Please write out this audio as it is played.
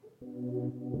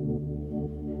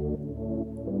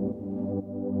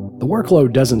The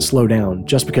workload doesn't slow down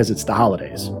just because it's the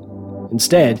holidays.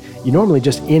 Instead, you normally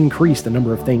just increase the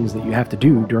number of things that you have to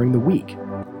do during the week.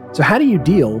 So how do you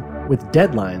deal with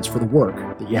deadlines for the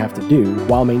work that you have to do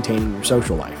while maintaining your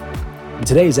social life? In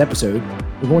today's episode,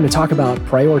 we're going to talk about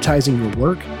prioritizing your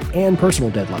work and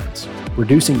personal deadlines,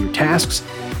 reducing your tasks,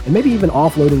 and maybe even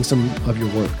offloading some of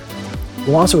your work.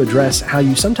 We'll also address how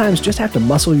you sometimes just have to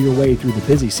muscle your way through the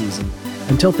busy season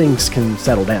until things can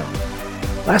settle down.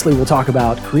 Lastly, we'll talk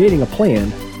about creating a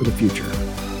plan for the future.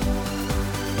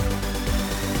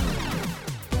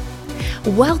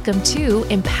 Welcome to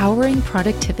Empowering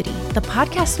Productivity, the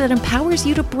podcast that empowers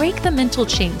you to break the mental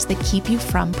chains that keep you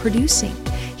from producing.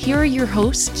 Here are your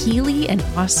hosts, Keely and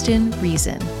Austin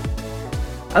Reason.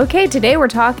 Okay, today we're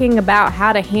talking about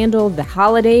how to handle the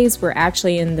holidays. We're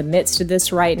actually in the midst of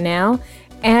this right now.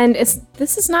 And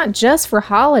this is not just for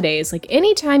holidays. Like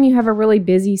anytime you have a really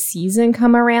busy season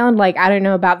come around, like I don't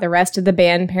know about the rest of the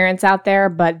band parents out there,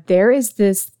 but there is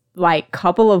this like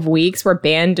couple of weeks where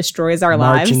band destroys our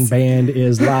lives. Marching band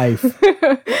is life.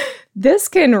 This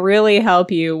can really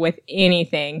help you with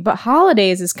anything, but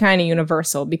holidays is kind of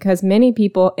universal because many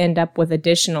people end up with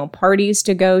additional parties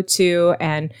to go to,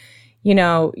 and you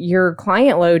know, your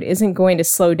client load isn't going to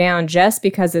slow down just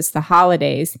because it's the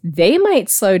holidays. They might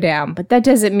slow down, but that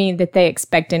doesn't mean that they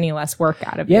expect any less work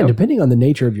out of you. Yeah, depending on the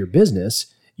nature of your business,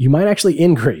 you might actually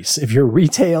increase. If you're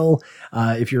retail,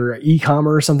 if you're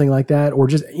e-commerce, something like that, or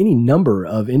just any number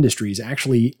of industries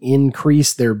actually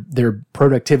increase their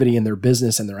productivity and their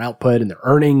business and their output and their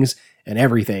earnings and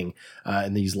everything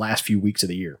in these last few weeks of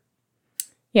the year.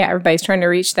 Yeah, everybody's trying to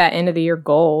reach that end of the year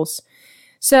goals.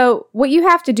 So what you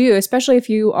have to do, especially if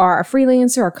you are a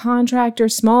freelancer, a contractor,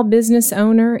 small business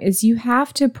owner, is you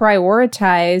have to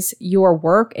prioritize your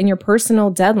work and your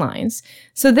personal deadlines.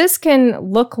 So this can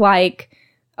look like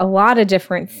a lot of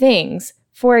different things.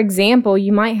 For example,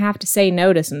 you might have to say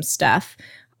no to some stuff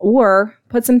or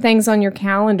put some things on your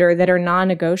calendar that are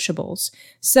non-negotiables.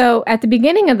 So at the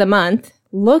beginning of the month,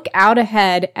 look out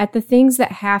ahead at the things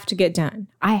that have to get done.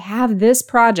 I have this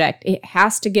project. It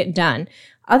has to get done.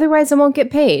 Otherwise, I won't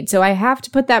get paid. So I have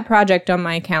to put that project on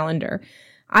my calendar.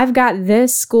 I've got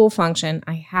this school function.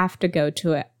 I have to go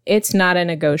to it. It's not a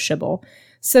negotiable.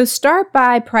 So start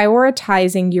by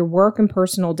prioritizing your work and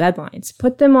personal deadlines.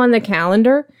 Put them on the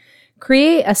calendar.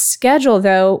 Create a schedule,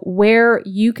 though, where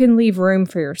you can leave room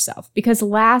for yourself because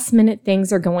last minute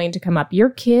things are going to come up. Your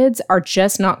kids are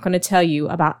just not going to tell you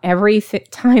about every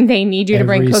time they need you to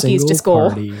bring cookies to school.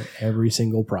 Party, every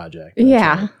single project.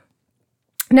 Yeah. Right.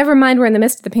 Never mind, we're in the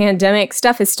midst of the pandemic.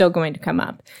 Stuff is still going to come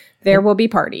up. There will be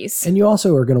parties. And you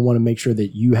also are going to want to make sure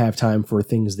that you have time for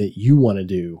things that you want to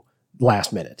do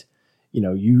last minute. You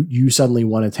know, you suddenly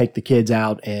want to take the kids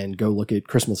out and go look at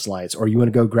Christmas lights, or you want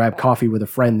to go grab coffee with a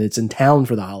friend that's in town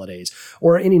for the holidays,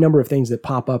 or any number of things that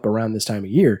pop up around this time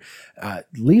of year.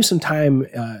 Leave some time,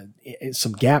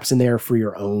 some gaps in there for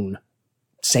your own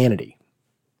sanity.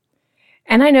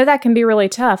 And I know that can be really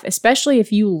tough, especially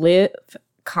if you live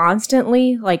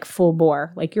constantly like full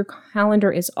bore, like your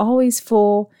calendar is always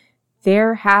full.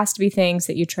 There has to be things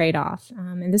that you trade off.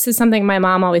 And this is something my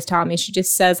mom always taught me. She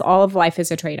just says all of life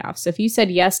is a trade-off. So if you said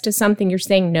yes to something, you're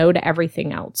saying no to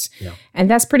everything else. Yeah.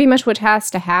 And that's pretty much what has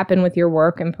to happen with your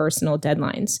work and personal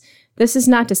deadlines. This is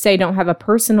not to say don't have a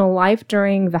personal life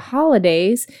during the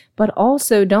holidays, but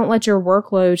also don't let your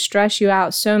workload stress you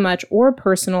out so much or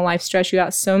personal life stress you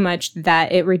out so much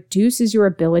that it reduces your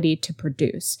ability to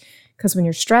produce. Because when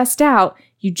you're stressed out,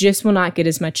 you just will not get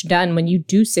as much done when you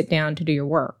do sit down to do your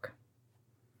work.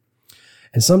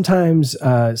 And sometimes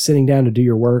sitting down to do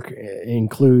your work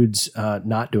includes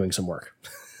not doing some work.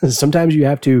 Sometimes you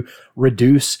have to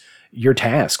reduce your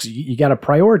tasks. You got to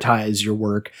prioritize your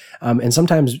work. And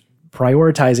sometimes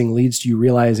prioritizing leads to you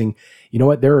realizing, you know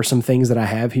what, there are some things that I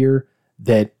have here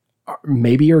that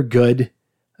maybe are good,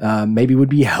 maybe would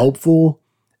be helpful,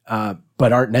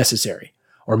 but aren't necessary.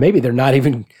 Or maybe they're not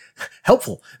even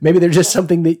helpful. Maybe they're just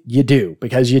something that you do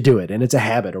because you do it and it's a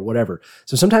habit or whatever.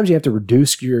 So sometimes you have to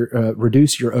reduce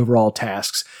your overall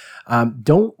tasks.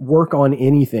 Don't work on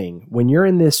anything when you're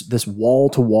in this wall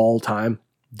to wall time.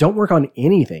 Don't work on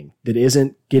anything that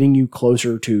isn't getting you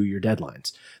closer to your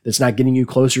deadlines. That's not getting you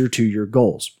closer to your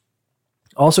goals.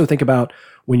 Also think about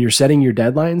when you're setting your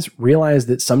deadlines, realize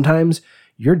that sometimes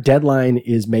your deadline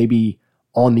is maybe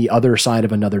on the other side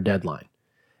of another deadline.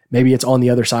 Maybe it's on the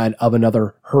other side of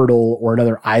another hurdle or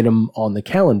another item on the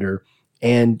calendar,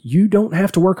 and you don't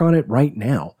have to work on it right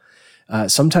now.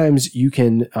 Sometimes you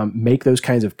can make those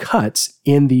kinds of cuts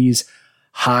in these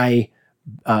high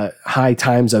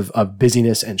times of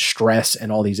busyness and stress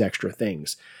and all these extra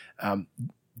things.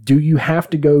 Do you have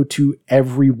to go to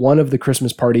every one of the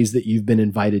Christmas parties that you've been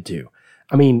invited to?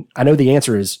 I mean, I know the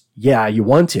answer is, yeah, you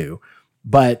want to,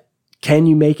 but can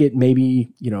you make it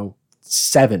maybe,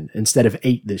 7 instead of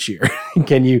 8 this year?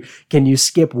 Can you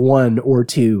skip 1 or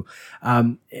 2,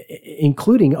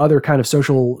 including other kind of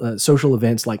social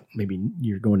events, like maybe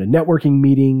you're going to networking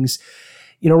meetings?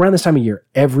 Around this time of year,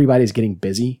 everybody's getting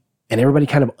busy, and everybody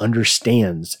kind of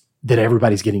understands that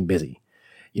everybody's getting busy.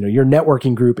 Your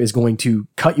networking group is going to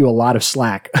cut you a lot of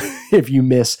slack if you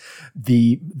miss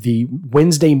the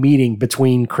Wednesday meeting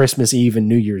between Christmas Eve and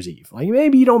New Year's Eve. Like,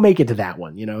 maybe you don't make it to that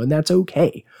one, and that's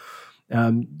okay.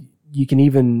 You can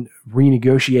even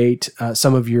renegotiate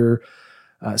some of your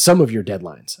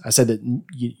deadlines. I said that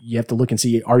you have to look and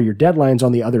see, are your deadlines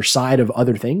on the other side of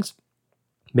other things?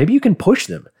 Maybe you can push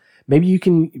them. Maybe you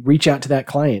can reach out to that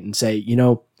client and say,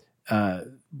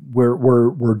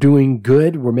 we're doing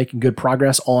good. We're making good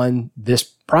progress on this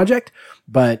project,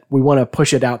 but we want to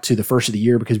push it out to the first of the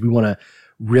year because we want to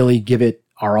really give it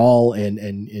our all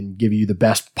and give you the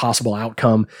best possible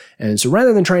outcome. And so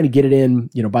rather than trying to get it in,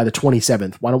 by the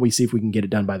 27th, why don't we see if we can get it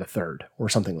done by the 3rd or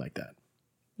something like that?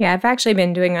 Yeah, I've actually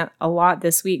been doing a lot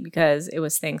this week because it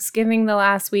was Thanksgiving the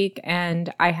last week,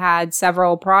 and I had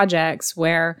several projects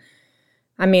where,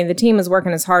 the team was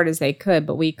working as hard as they could,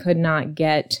 but we could not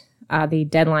get the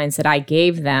deadlines that I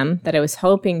gave them that I was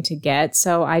hoping to get.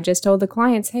 So I just told the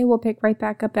clients, hey, we'll pick right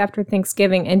back up after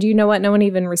Thanksgiving. And do you know what? No one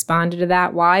even responded to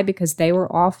that. Why? Because they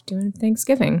were off doing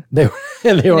Thanksgiving. They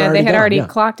had already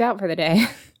clocked out for the day.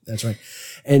 That's right.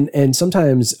 And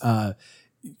sometimes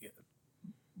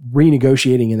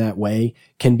renegotiating in that way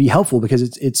can be helpful because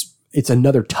it's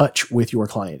another touch with your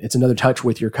client. It's another touch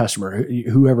with your customer,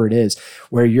 whoever it is,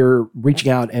 where you're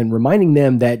reaching out and reminding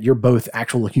them that you're both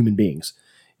actual human beings.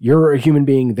 You're a human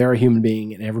being, they're a human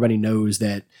being, and everybody knows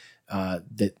that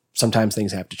that sometimes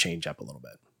things have to change up a little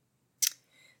bit.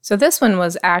 So this one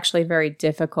was actually very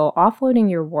difficult. Offloading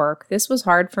your work. This was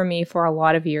hard for me for a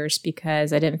lot of years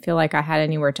because I didn't feel like I had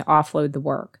anywhere to offload the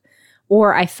work,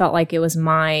 or I felt like it was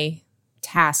my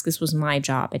task. This was my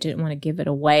job. I didn't want to give it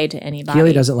away to anybody.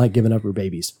 Keely doesn't like giving up her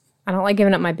babies. I don't like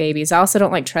giving up my babies. I also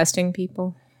don't like trusting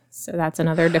people. So that's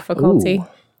another difficulty.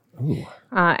 Ooh.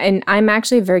 And I'm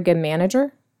actually a very good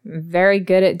manager. Very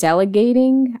good at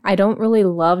delegating. I don't really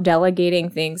love delegating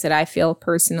things that I feel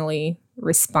personally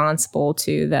responsible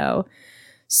to, though.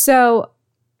 So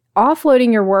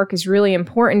offloading your work is really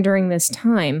important during this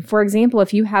time. For example,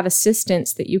 if you have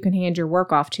assistants that you can hand your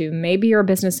work off to, maybe you're a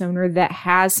business owner that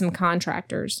has some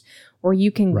contractors, or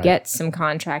you can get some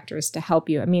contractors to help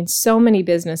you. So many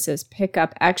businesses pick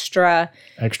up extra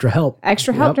help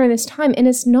during this time. And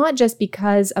it's not just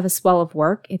because of a swell of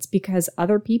work. It's because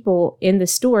other people in the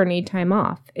store need time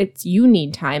off. You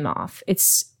need time off.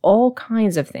 It's all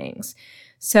kinds of things.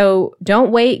 So don't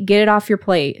wait, get it off your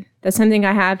plate. That's something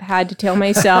I have had to tell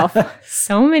myself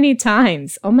so many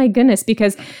times. Oh my goodness,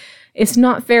 because it's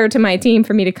not fair to my team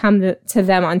for me to come to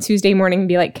them on Tuesday morning and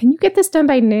be like, can you get this done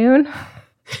by noon?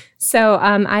 So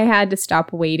I had to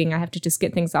stop waiting. I have to just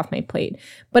get things off my plate.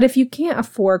 But if you can't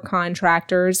afford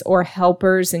contractors or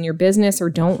helpers in your business or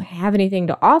don't have anything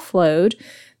to offload,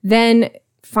 then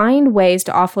find ways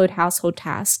to offload household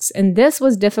tasks. And this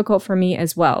was difficult for me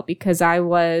as well because I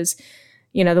was,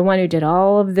 the one who did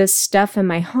all of this stuff in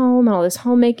my home, all this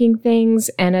homemaking things.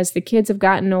 And as the kids have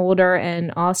gotten older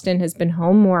and Austin has been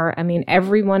home more,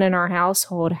 everyone in our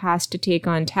household has to take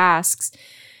on tasks.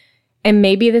 And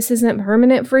maybe this isn't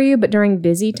permanent for you, but during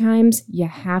busy times, you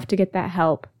have to get that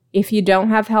help. If you don't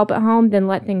have help at home, then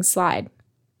let things slide.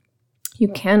 You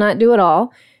cannot do it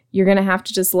all. You're going to have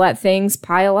to just let things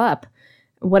pile up.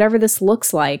 Whatever this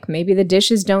looks like, maybe the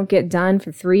dishes don't get done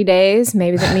for 3 days.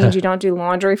 Maybe that means you don't do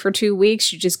laundry for 2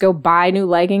 weeks. You just go buy new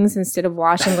leggings instead of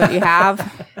washing what you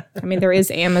have. There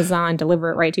is Amazon, deliver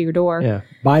it right to your door. Yeah.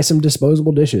 Buy some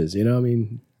disposable dishes,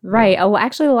 Right. Oh,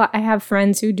 actually, I have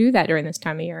friends who do that during this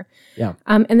time of year. Yeah.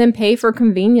 And then pay for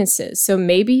conveniences. So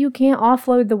maybe you can't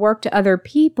offload the work to other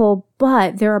people,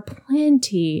 but there are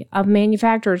plenty of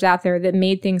manufacturers out there that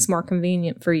made things more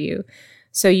convenient for you.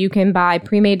 So you can buy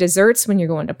pre-made desserts when you're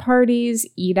going to parties,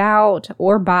 eat out,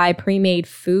 or buy pre-made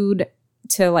food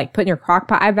to put in your crock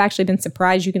pot. I've actually been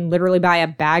surprised. You can literally buy a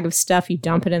bag of stuff, you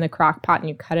dump it in the crock pot, and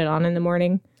you cut it on in the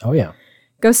morning. Oh, yeah.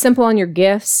 Go simple on your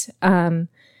gifts.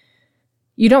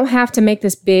 You don't have to make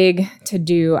this big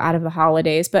to-do out of the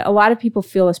holidays, but a lot of people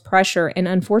feel this pressure, and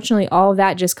unfortunately, all of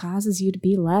that just causes you to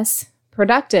be less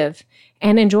productive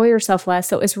and enjoy yourself less.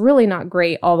 So it's really not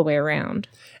great all the way around.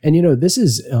 And this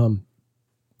is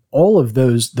all of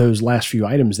those last few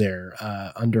items there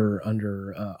under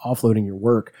offloading your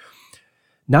work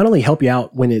not only help you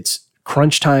out when it's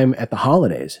crunch time at the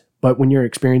holidays. But when you're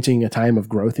experiencing a time of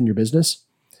growth in your business,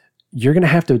 you're going to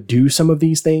have to do some of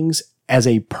these things as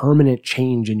a permanent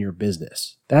change in your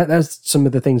business. That's some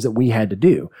of the things that we had to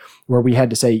do, where we had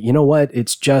to say, you know what,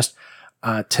 it's just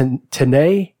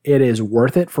today it is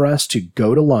worth it for us to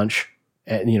go to lunch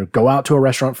and go out to a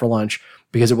restaurant for lunch,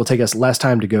 because it will take us less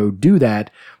time to go do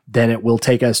that than it will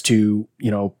take us to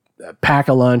pack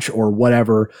a lunch or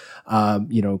whatever,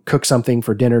 cook something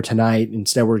for dinner tonight.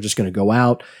 Instead, we're just going to go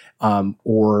out,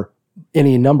 or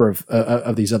any number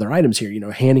of these other items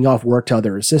here, handing off work to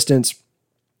other assistants,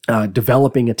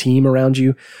 developing a team around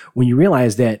you. When you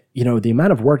realize that, the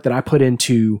amount of work that I put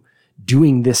into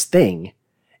doing this thing,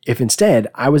 if instead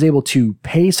I was able to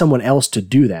pay someone else to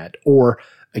do that, or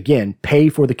again, pay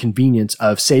for the convenience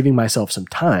of saving myself some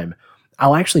time,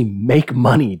 I'll actually make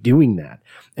money doing that.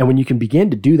 And when you can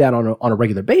begin to do that on a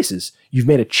regular basis, you've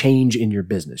made a change in your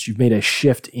business. You've made a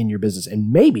shift in your business.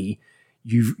 And maybe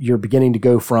you're beginning to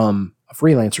go from a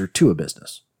freelancer to a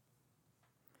business.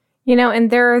 And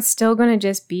there are still going to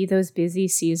just be those busy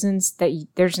seasons that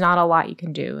there's not a lot you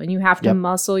can do. And you have to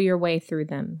muscle your way through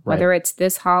them, whether it's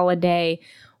this holiday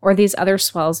or these other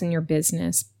swells in your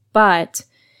business. But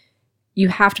you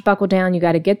have to buckle down. You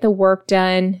got to get the work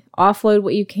done, offload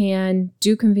what you can,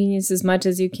 do convenience as much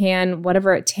as you can,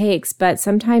 whatever it takes. But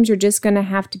sometimes you're just going to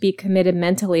have to be committed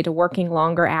mentally to working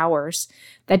longer hours.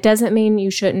 That doesn't mean you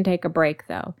shouldn't take a break,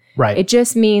 though. Right. It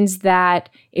just means that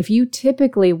if you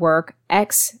typically work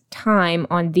X time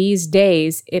on these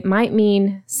days, it might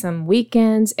mean some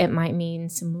weekends. It might mean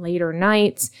some later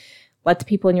nights. Let the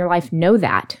people in your life know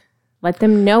that. Let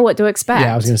them know what to expect.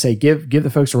 Yeah, I was going to say, give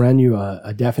the folks around you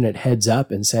a definite heads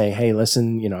up and say, hey,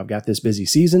 listen, I've got this busy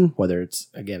season, whether it's,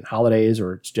 again, holidays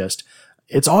or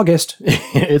it's August,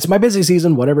 it's my busy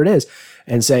season, whatever it is,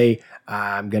 and say,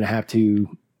 I'm just going to have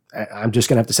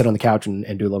to sit on the couch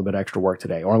and do a little bit of extra work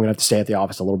today, or I'm going to have to stay at the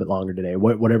office a little bit longer today,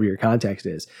 whatever your context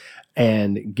is,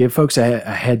 and give folks a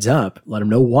heads up, let them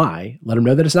know why, let them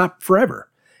know that it's not forever.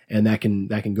 And that can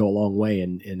go a long way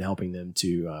in helping them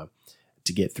to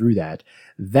get through that.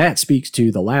 That speaks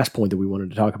to the last point that we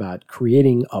wanted to talk about,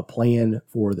 creating a plan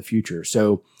for the future.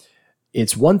 So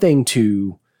it's one thing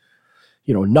to,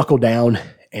 knuckle down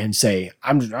and say,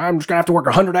 I'm just going to have to work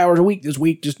 100 hours a week this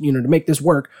week, just, to make this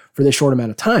work for this short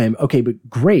amount of time. Okay, but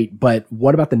great. But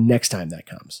what about the next time that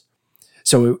comes?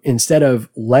 So instead of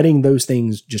letting those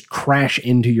things just crash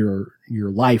into your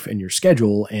life and your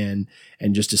schedule and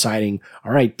just deciding,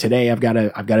 all right, today I've got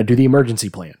to do the emergency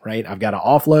plan, right? I've got to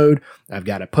offload, I've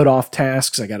got to put off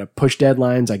tasks, I got to push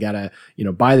deadlines, I got to,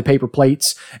 buy the paper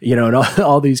plates, and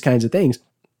all these kinds of things.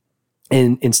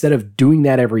 And instead of doing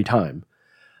that every time,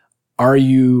 are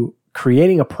you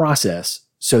creating a process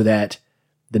so that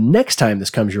the next time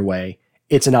this comes your way,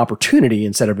 it's an opportunity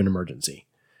instead of an emergency?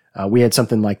 We had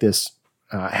something like this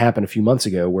happened a few months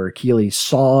ago where Keely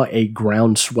saw a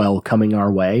groundswell coming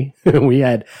our way. We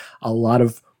had a lot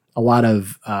of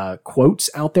quotes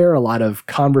out there, a lot of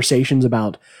conversations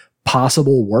about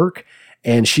possible work.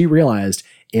 And she realized,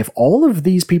 if all of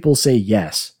these people say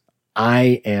yes,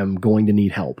 I am going to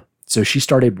need help. So she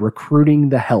started recruiting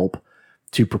the help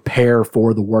to prepare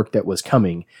for the work that was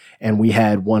coming. And we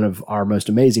had one of our most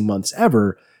amazing months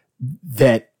ever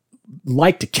that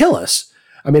liked to kill us.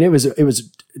 I mean, it was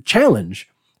a challenge,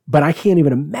 but I can't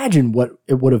even imagine what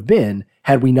it would have been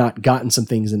had we not gotten some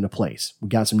things into place. We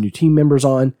got some new team members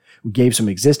on. We gave some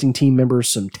existing team members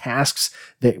some tasks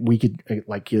that we could,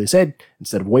 like Keely said,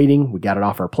 instead of waiting, we got it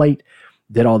off our plate,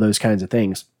 did all those kinds of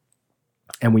things.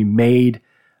 And we made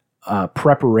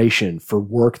preparation for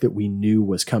work that we knew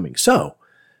was coming. So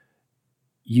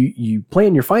you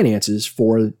plan your finances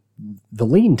for the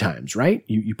lean times, right?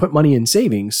 You put money in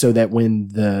savings so that when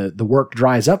the work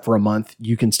dries up for a month,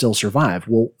 you can still survive.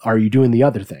 Well, are you doing the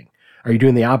other thing? Are you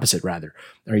doing the opposite rather?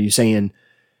 Are you saying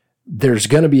there's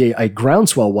going to be a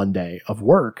groundswell one day of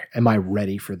work? Am I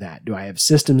ready for that? Do I have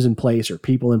systems in place or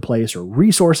people in place or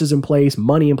resources in place,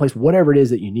 money in place, whatever it is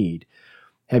that you need?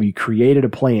 Have you created a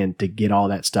plan to get all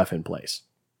that stuff in place?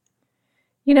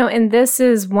 And this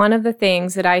is one of the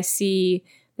things that I see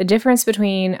the difference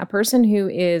between a person who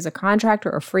is a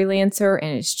contractor or freelancer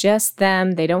and it's just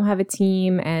them, they don't have a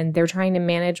team and they're trying to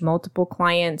manage multiple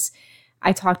clients.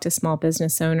 I talk to small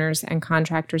business owners and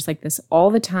contractors like this all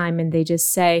the time, and they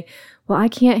just say, well, I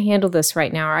can't handle this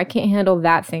right now, or I can't handle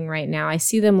that thing right now. I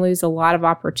see them lose a lot of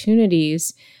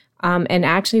opportunities and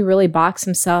actually really box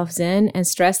themselves in and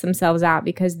stress themselves out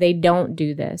because they don't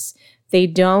do this. They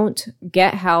don't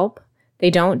get help. They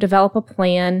don't develop a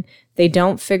plan. They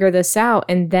don't figure this out.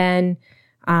 And then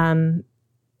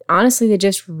honestly, they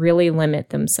just really limit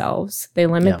themselves. They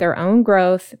limit their own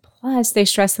growth. Plus, they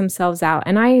stress themselves out.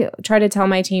 And I try to tell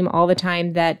my team all the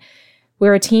time that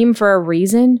we're a team for a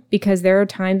reason, because there are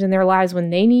times in their lives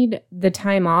when they need the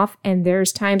time off, and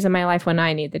there's times in my life when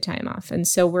I need the time off. And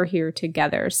so we're here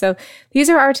together. So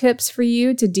these are our tips for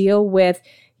you to deal with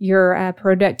your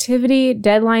productivity,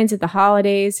 deadlines at the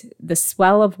holidays, the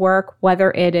swell of work, whether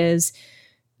it is,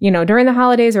 during the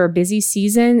holidays or a busy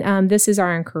season. This is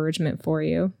our encouragement for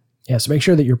you. Yeah, so make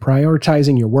sure that you're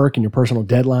prioritizing your work and your personal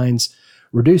deadlines.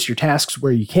 Reduce your tasks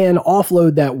where you can,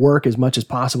 offload that work as much as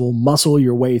possible, muscle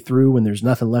your way through when there's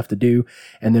nothing left to do.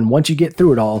 And then once you get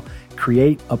through it all,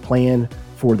 create a plan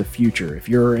for the future. If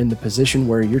you're in the position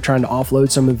where you're trying to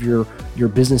offload some of your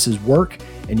business's work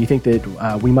and you think that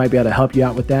we might be able to help you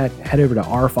out with that, head over to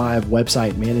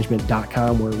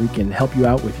r5websitemanagement.com where we can help you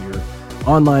out with your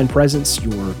online presence,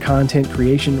 your content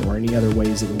creation, or any other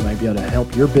ways that we might be able to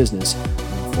help your business